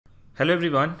Hello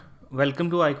everyone, welcome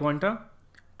to iQuanta.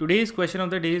 Today's question of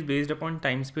the day is based upon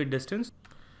time, speed, distance.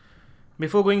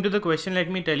 Before going to the question, let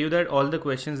me tell you that all the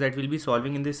questions that we'll be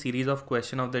solving in this series of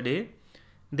question of the day,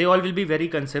 they all will be very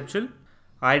conceptual.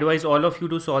 I advise all of you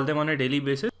to solve them on a daily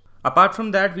basis. Apart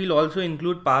from that, we'll also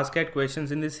include past CAT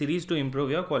questions in this series to improve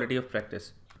your quality of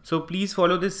practice. So please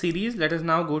follow this series. Let us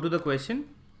now go to the question.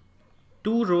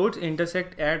 Two roads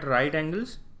intersect at right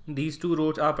angles. These two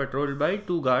roads are patrolled by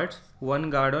two guards,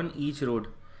 one guard on each road.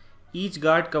 Each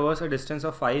guard covers a distance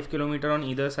of 5 km on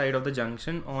either side of the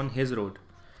junction on his road.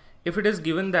 If it is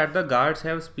given that the guards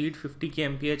have speed 50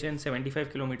 kmph and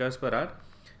 75 km per hour,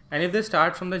 and if they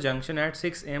start from the junction at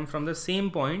 6 am from the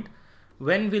same point,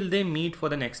 when will they meet for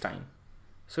the next time?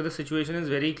 So the situation is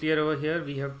very clear over here.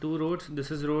 We have two roads.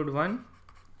 This is road 1,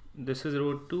 this is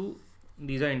road 2.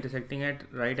 These are intersecting at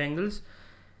right angles.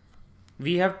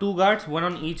 We have two guards, one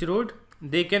on each road.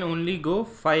 They can only go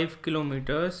 5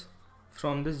 kilometers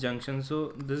from this junction.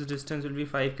 So this distance will be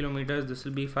 5 kilometers. This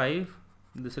will be 5.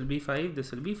 This will be 5. This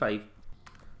will be 5.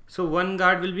 So one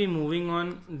guard will be moving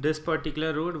on this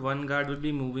particular road. One guard will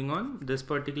be moving on this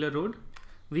particular road.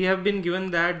 We have been given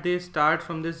that they start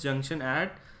from this junction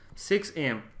at 6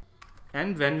 am.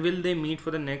 And when will they meet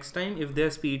for the next time if their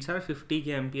speeds are 50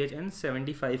 kmph and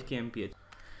 75 kmph?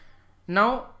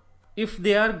 Now, if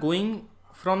they are going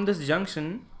from this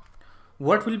junction,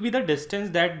 what will be the distance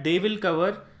that they will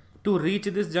cover to reach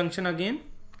this junction again?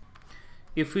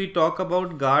 If we talk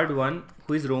about guard 1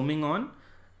 who is roaming on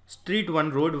street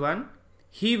 1, road 1,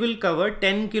 he will cover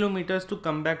 10 kilometers to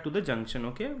come back to the junction,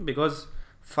 okay? Because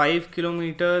 5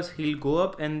 kilometers he'll go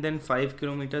up and then 5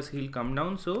 kilometers he'll come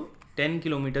down, so 10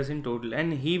 kilometers in total,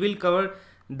 and he will cover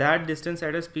that distance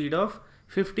at a speed of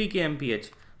 50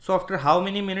 kmph. So after how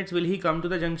many minutes will he come to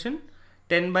the junction?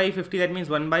 10 by 50, that means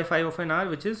 1 by 5 of an hour,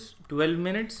 which is 12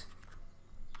 minutes.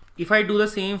 If I do the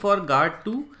same for guard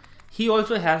 2, he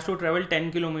also has to travel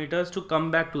 10 kilometers to come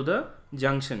back to the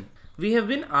junction. We have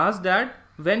been asked that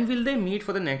when will they meet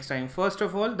for the next time. First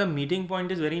of all, the meeting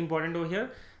point is very important over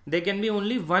here. There can be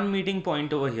only one meeting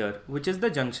point over here, which is the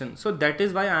junction. So that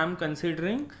is why I am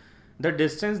considering the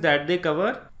distance that they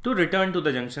cover to return to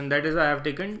the junction. That is why I have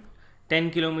taken 10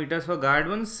 kilometers for guard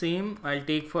 1. Same I'll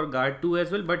take for guard 2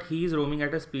 as well, but he is roaming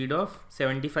at a speed of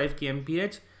 75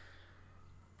 kmph.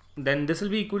 Then this will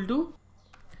be equal to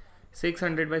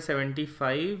 600 by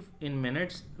 75 in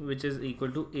minutes, which is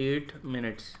equal to 8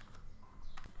 minutes.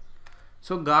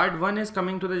 So guard 1 is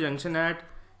coming to the junction at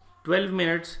 12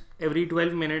 minutes, every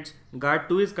 12 minutes. Guard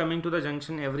 2 is coming to the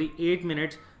junction every 8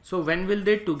 minutes. So when will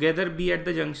they together be at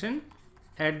the junction?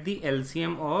 At the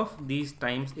LCM of these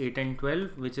times 8 and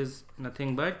 12, which is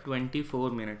nothing but 24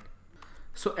 minutes.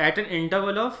 So at an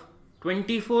interval of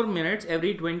 24 minutes,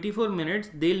 every 24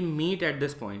 minutes they'll meet at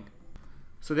this point.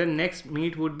 So their next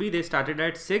meet would be, they started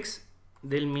at 6,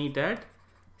 they'll meet at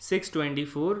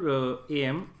 6:24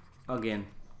 am again.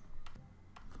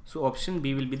 So option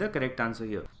B will be the correct answer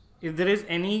here. If there is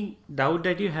any doubt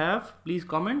that you have, please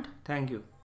comment. Thank you.